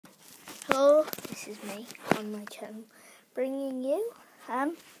this is me on my channel, bringing you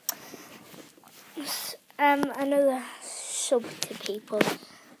another sub to people,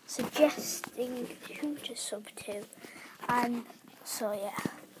 suggesting who to sub to, and so yeah,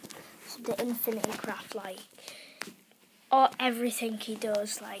 so the Infinity Craft, like, or everything he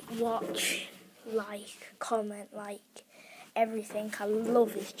does, like watch, like, comment, like everything. I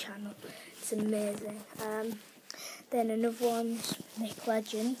love his channel, it's amazing. Then another one's Nick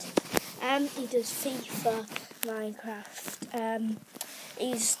Legend. He does FIFA, Minecraft.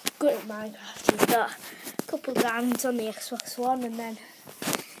 He's good at Minecraft. He's got a couple of games on the Xbox One, and then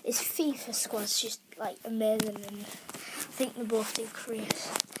his FIFA squad's just like amazing, and I think they both do careers.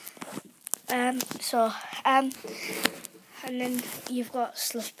 And then you've got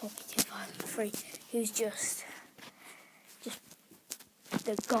Slush Puppy 2003, who's just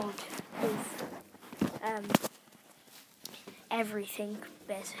the god of everything,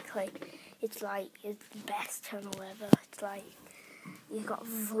 basically. It's like, it's the best channel ever. It's like, you've got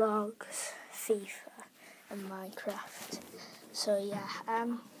vlogs, FIFA and Minecraft. So yeah,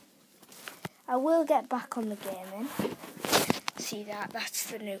 I will get back on the gaming. See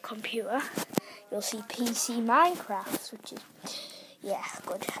that's the new computer. You'll see PC Minecraft, which is, yeah,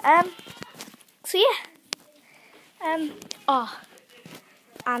 good. So yeah,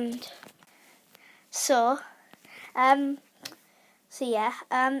 so yeah,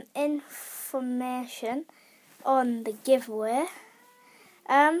 information on the giveaway.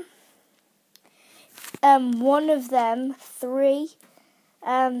 One of them 3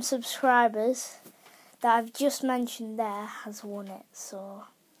 subscribers that I've just mentioned there has won it. So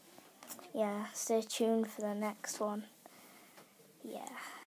yeah, stay tuned for the next one. Yeah.